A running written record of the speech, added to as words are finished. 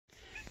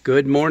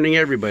Good morning,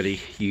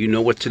 everybody. You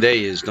know what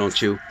today is,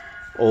 don't you?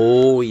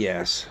 Oh,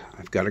 yes.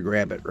 I've got to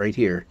grab it right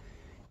here.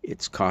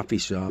 It's Coffee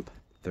Shop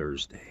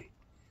Thursday.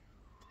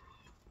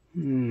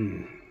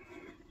 Good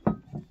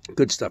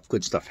stuff,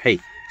 good stuff. Hey,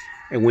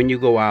 and when you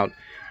go out,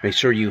 make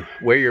sure you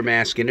wear your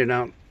mask in and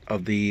out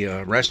of the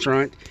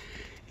restaurant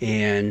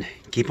and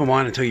keep them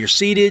on until you're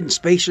seated and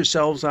space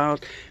yourselves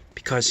out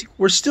because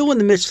we're still in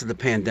the midst of the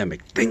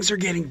pandemic. Things are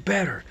getting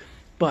better,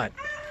 but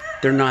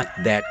they're not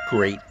that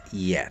great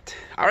yet.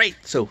 All right,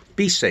 so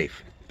be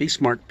safe, be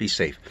smart, be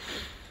safe.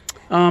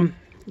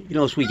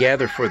 As we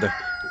gather for the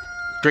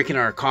drinking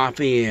our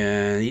coffee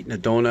and eating a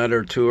donut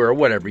or two or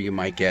whatever you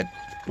might get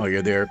while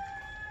you're there,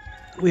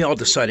 we all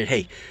decided,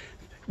 hey,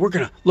 we're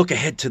going to look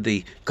ahead to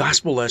the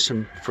gospel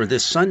lesson for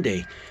this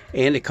Sunday,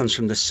 and it comes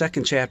from the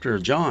second chapter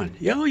of John.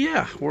 Oh,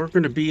 yeah, we're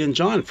going to be in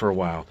John for a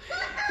while.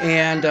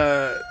 And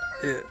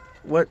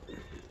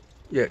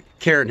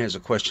Karen has a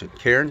question.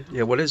 Karen,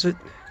 what is it?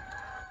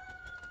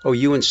 Oh,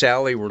 you and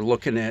Sally were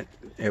looking at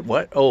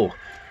what? Oh,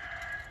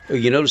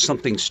 you noticed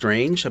something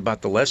strange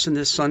about the lesson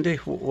this Sunday?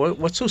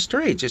 What's so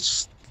strange?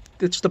 It's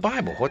the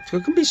Bible. What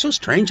can be so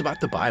strange about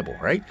the Bible,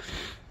 right?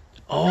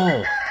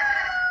 Oh,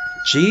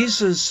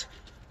 Jesus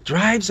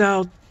drives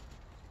out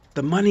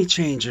the money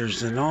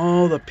changers and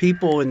all the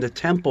people in the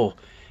temple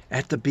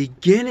at the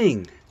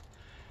beginning.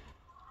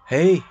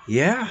 Hey,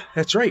 yeah,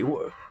 that's right.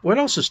 What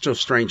else is so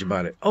strange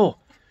about it? Oh,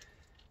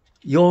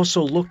 you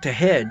also looked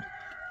ahead.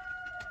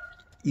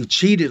 You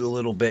cheated a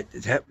little bit.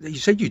 You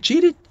said you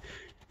cheated?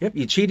 Yep,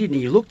 you cheated, and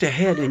you looked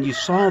ahead and you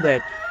saw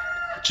that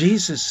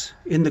Jesus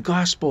in the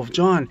Gospel of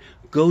John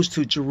goes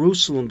to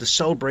Jerusalem to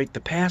celebrate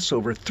the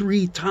Passover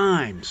 3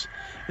 times.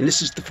 And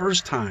this is the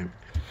first time.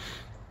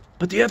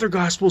 But the other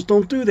Gospels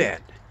don't do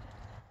that.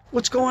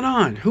 What's going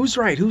on? Who's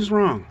right? Who's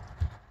wrong?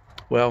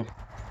 Well,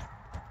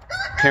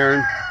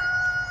 Karen,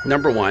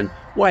 number one,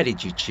 why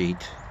did you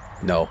cheat?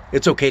 No,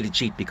 it's okay to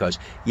cheat because,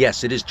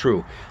 yes, it is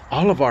true.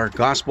 All of our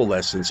gospel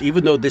lessons,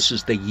 even though this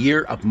is the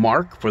year of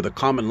Mark for the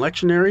Common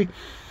Lectionary,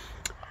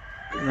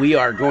 we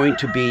are going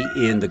to be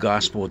in the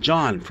Gospel of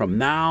John from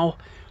now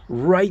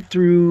right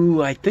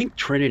through, I think,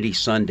 Trinity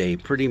Sunday,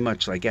 pretty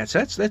much like that.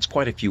 So that's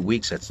quite a few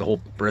weeks. That's the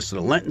whole rest of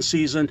the Lenten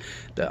season,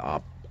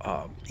 the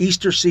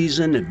Easter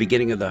season, and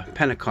beginning of the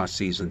Pentecost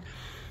season.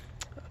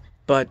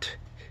 But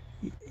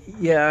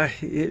yeah,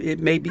 it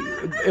may be.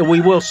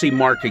 We will see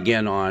Mark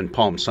again on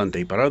Palm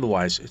Sunday, but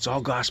otherwise, it's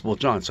all Gospel of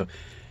John. So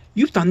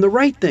you've done the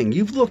right thing.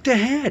 You've looked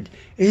ahead,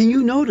 and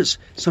you notice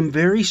some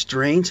very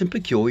strange and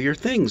peculiar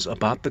things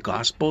about the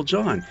Gospel of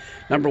John.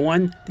 Number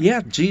one,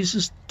 yeah,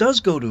 Jesus does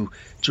go to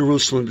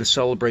Jerusalem to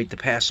celebrate the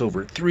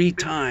Passover 3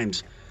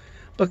 times.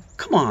 But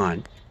come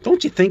on,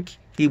 don't you think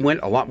he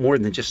went a lot more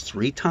than just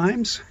 3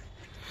 times?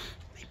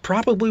 He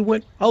probably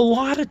went a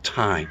lot of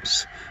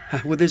times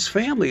with his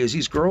family as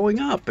he's growing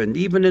up, and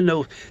even in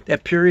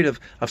that period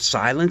of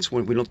silence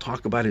when we don't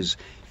talk about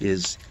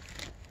his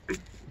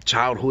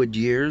childhood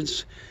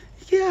years.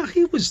 Yeah,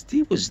 he was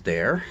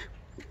there.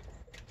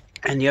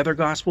 And the other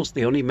Gospels,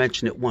 they only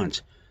mention it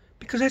once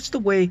because that's the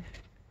way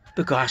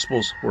the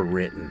Gospels were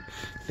written.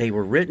 They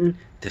were written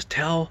to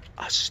tell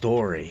a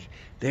story,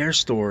 their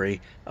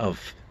story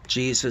of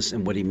Jesus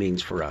and what he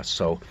means for us.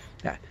 So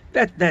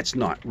that's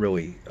not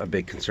really a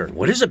big concern.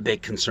 What is a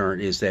big concern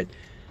is that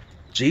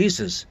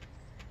Jesus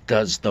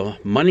does the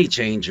money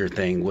changer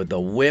thing with the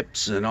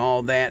whips and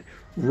all that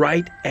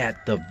right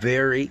at the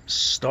very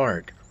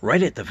start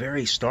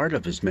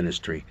of his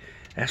ministry.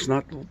 That's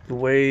not the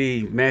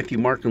way Matthew,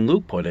 Mark, and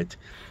Luke put it.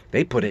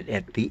 They put it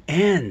at the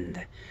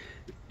end,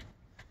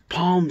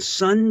 Palm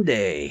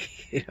Sunday,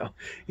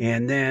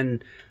 and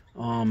then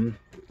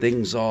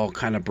things all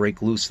kind of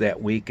break loose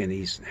that week, and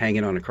he's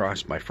hanging on a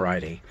cross by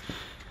Friday.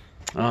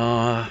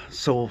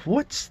 So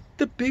what's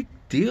the big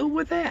deal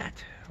with that?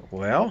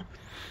 Well,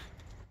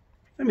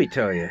 let me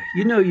tell you,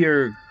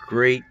 your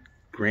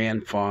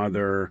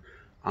great-grandfather,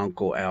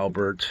 Uncle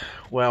Albert.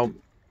 Well,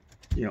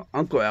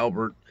 Uncle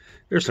Albert,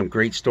 there's some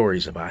great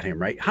stories about him,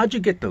 right? How'd you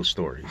get those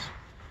stories?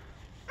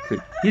 You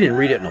didn't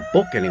read it in a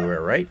book anywhere,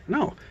 right?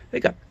 No,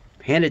 they got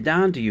handed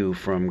down to you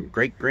from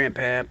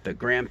great-grandpap to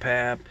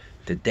grandpap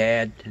to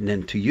dad and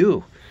then to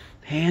you.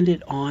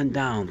 Handed on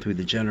down through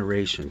the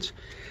generations.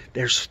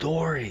 They're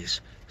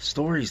stories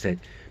that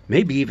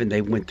maybe even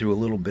they went through a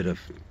little bit of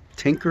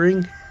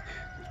tinkering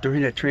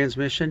during that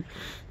transmission.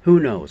 Who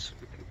knows?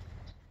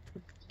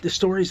 The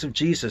stories of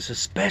Jesus,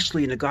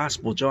 especially in the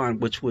Gospel of John,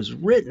 which was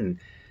written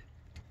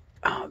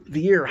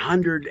the year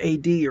 100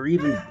 AD or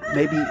even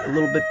maybe a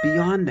little bit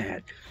beyond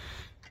that.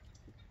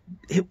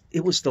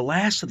 It was the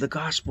last of the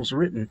Gospels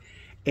written,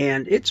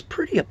 and it's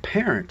pretty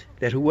apparent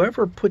that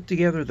whoever put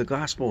together the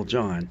Gospel of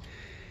John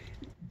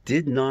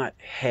did not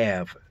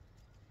have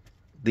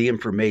the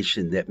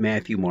information that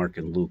Matthew, Mark,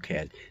 and Luke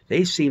had.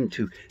 They seem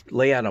to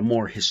lay out a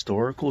more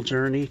historical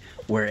journey,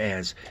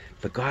 whereas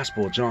the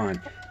Gospel of John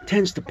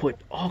tends to put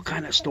all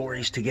kind of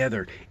stories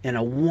together in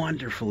a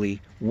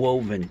wonderfully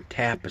woven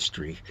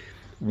tapestry,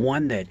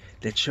 one that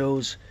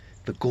shows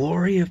the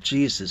glory of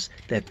Jesus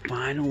that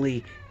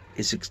finally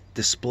is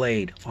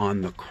displayed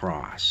on the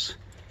cross.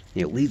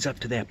 It leads up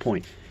to that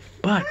point.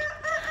 But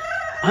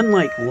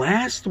unlike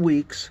last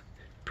week's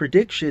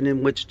prediction,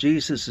 in which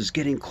Jesus is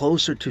getting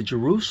closer to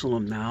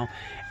Jerusalem now,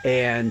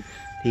 and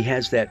he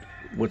has that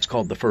what's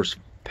called the first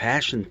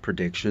passion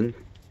prediction,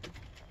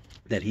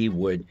 that he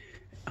would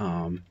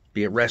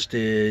be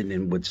arrested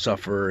and would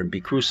suffer and be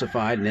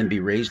crucified and then be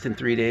raised in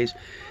 3 days.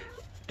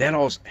 That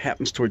all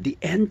happens toward the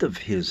end of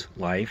his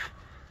life,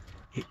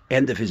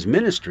 end of his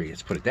ministry,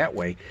 let's put it that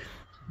way.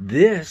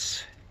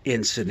 This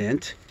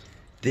incident,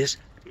 this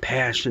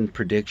passion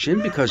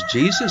prediction, because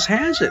Jesus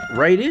has it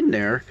right in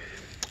there,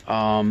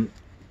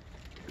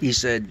 he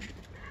said,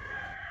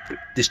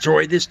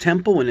 destroy this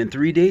temple and in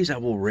 3 days I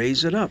will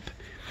raise it up.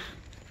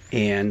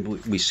 And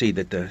we see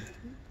that the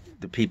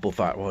people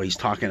thought, well, he's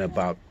talking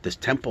about this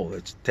temple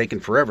that's taken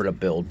forever to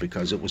build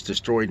because it was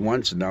destroyed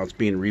once and now it's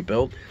being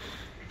rebuilt.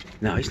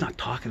 No, he's not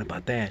talking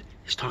about that.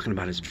 He's talking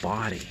about his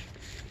body.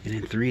 And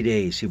in 3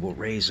 days he will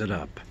raise it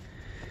up.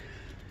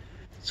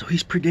 So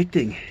he's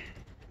predicting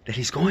that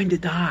he's going to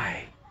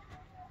die,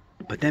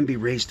 but then be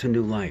raised to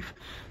new life.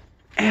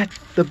 At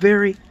the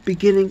very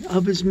beginning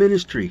of his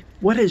ministry,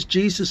 what has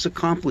Jesus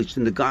accomplished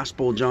in the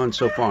Gospel of John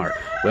so far?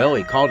 Well,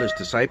 he called his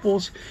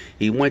disciples.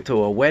 He went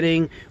to a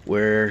wedding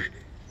where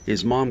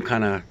his mom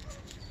kind of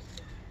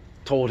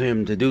told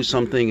him to do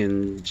something,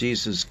 and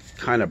Jesus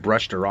kind of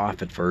brushed her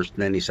off at first.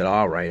 And then he said,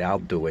 all right, I'll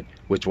do it,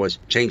 which was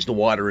change the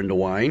water into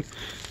wine.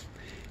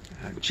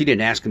 She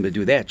didn't ask him to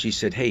do that. She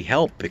said, hey,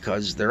 help,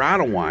 because they're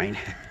out of wine.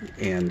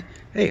 And,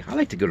 hey, I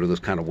like to go to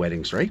those kind of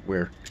weddings, right,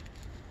 where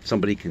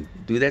somebody can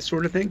do that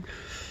sort of thing.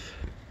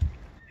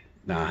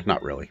 Nah,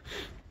 not really.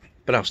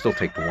 But I'll still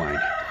take the wine.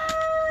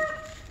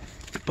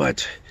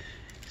 But,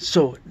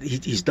 so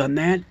he's done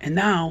that, and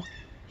now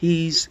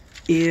he's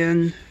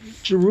in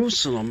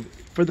Jerusalem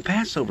for the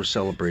Passover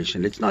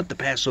celebration. It's not the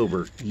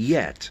Passover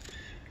yet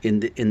in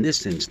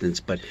this instance,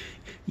 but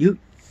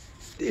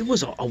it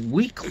was a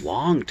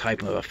week-long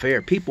type of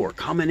affair. People were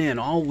coming in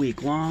all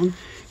week long,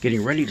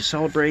 getting ready to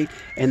celebrate,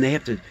 and they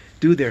have to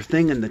do their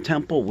thing in the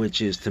temple,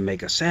 which is to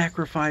make a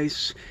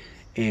sacrifice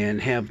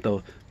and have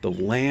the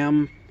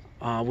lamb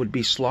would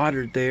be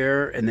slaughtered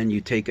there, and then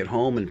you take it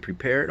home and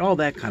prepare it. All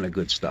that kind of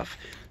good stuff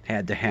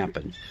had to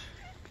happen.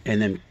 And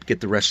then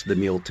get the rest of the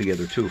meal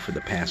together, too, for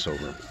the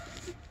Passover.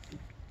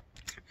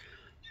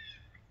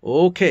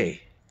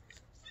 Okay.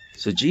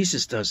 So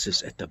Jesus does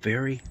this at the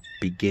very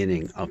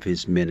beginning of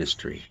his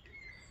ministry.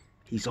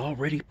 He's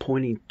already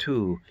pointing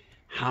to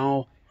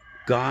how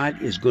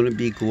God is going to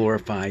be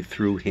glorified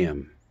through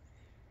him.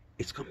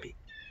 He's going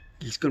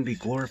to be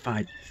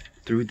glorified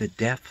through the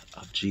death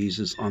of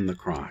Jesus on the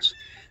cross.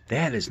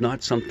 That is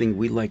not something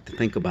we like to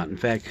think about. In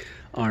fact,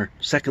 our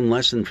second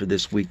lesson for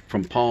this week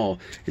from Paul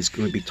is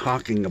going to be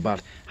talking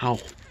about how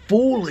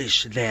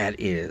foolish that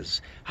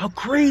is, how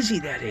crazy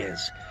that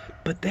is.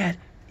 But that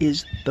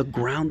is the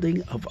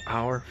grounding of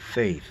our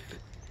faith.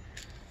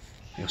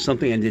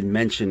 Something I didn't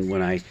mention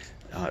when I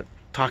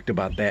talked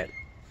about that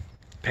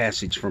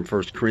passage from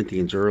 1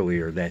 Corinthians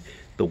earlier, that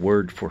the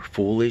word for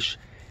foolish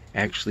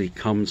actually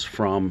comes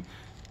from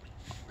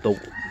the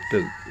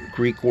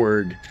Greek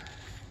word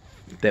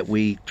that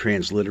we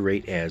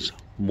transliterate as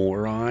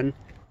moron,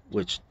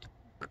 which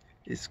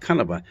is kind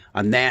of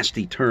a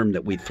nasty term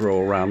that we throw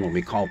around when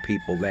we call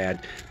people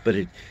that. But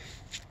it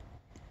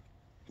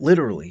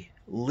literally,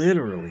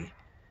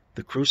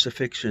 the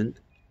crucifixion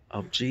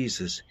of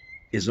Jesus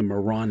is a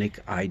moronic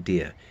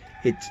idea.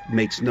 It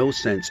makes no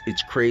sense.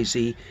 It's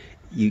crazy.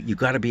 You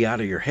got to be out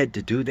of your head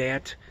to do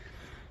that.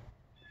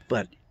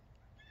 But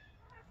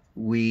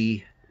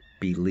we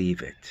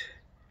believe it.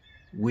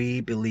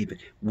 We believe it.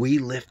 We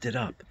lift it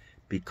up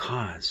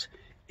because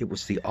it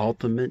was the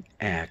ultimate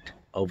act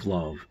of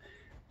love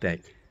that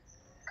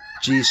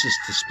Jesus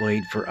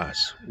displayed for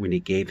us when he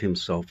gave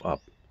himself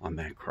up on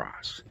that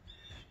cross.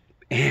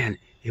 And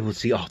it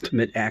was the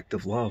ultimate act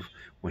of love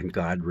when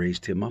God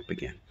raised him up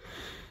again.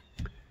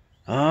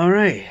 All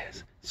right.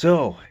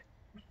 So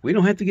we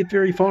don't have to get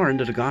very far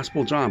into the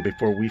Gospel of John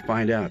before we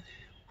find out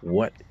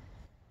what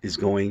is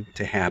going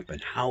to happen,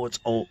 how it's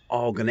all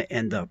going to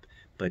end up.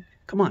 But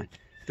come on,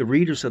 the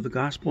readers of the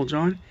Gospel of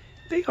John,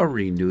 they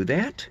already knew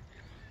that.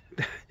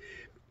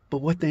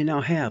 But what they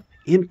now have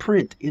in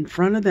print in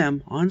front of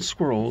them on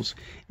scrolls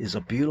is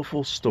a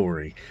beautiful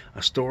story,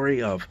 a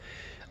story of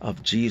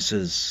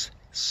Jesus'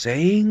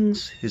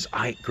 sayings, his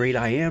great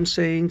I am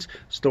sayings,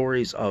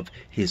 stories of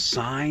his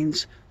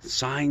signs,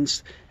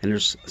 and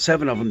there's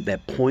 7 of them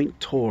that point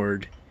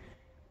toward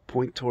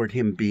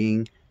him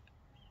being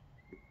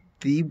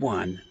the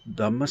one,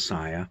 the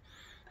Messiah.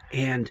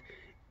 And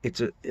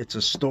it's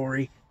a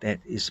story that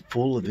is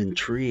full of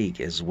intrigue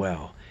as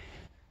well.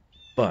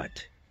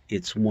 But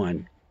it's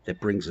one that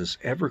brings us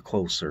ever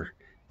closer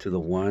to the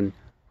one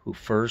who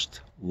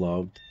first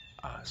loved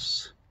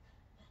us.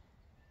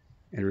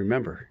 And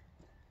remember,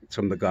 it's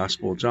from the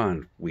Gospel of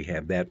John. We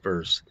have that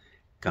verse.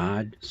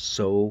 God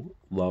so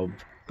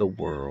loved the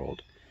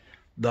world.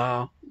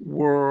 The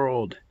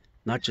world.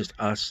 Not just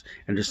us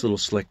and this little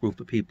select group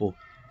of people.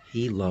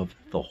 He loved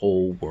the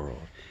whole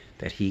world,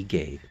 that he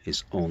gave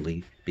his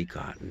only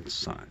begotten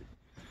Son.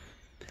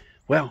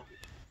 Well,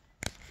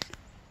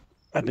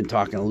 I've been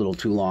talking a little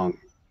too long.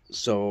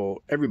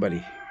 So,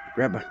 everybody,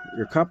 grab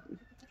your cup,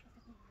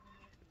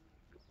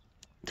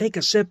 take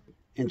a sip,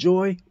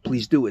 enjoy.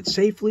 Please do it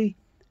safely,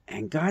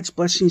 and God's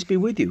blessings be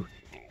with you.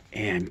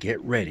 And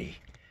get ready,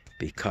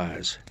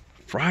 because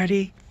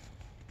Friday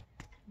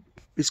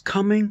is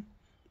coming.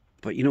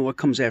 But you know what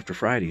comes after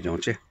Friday,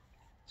 don't you?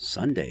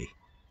 Sunday.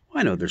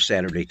 Well, I know there's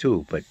Saturday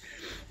too, but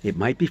it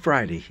might be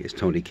Friday, as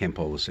Tony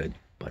Campolo said.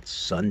 But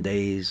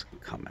Sunday's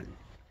coming.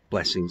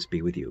 Blessings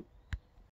be with you.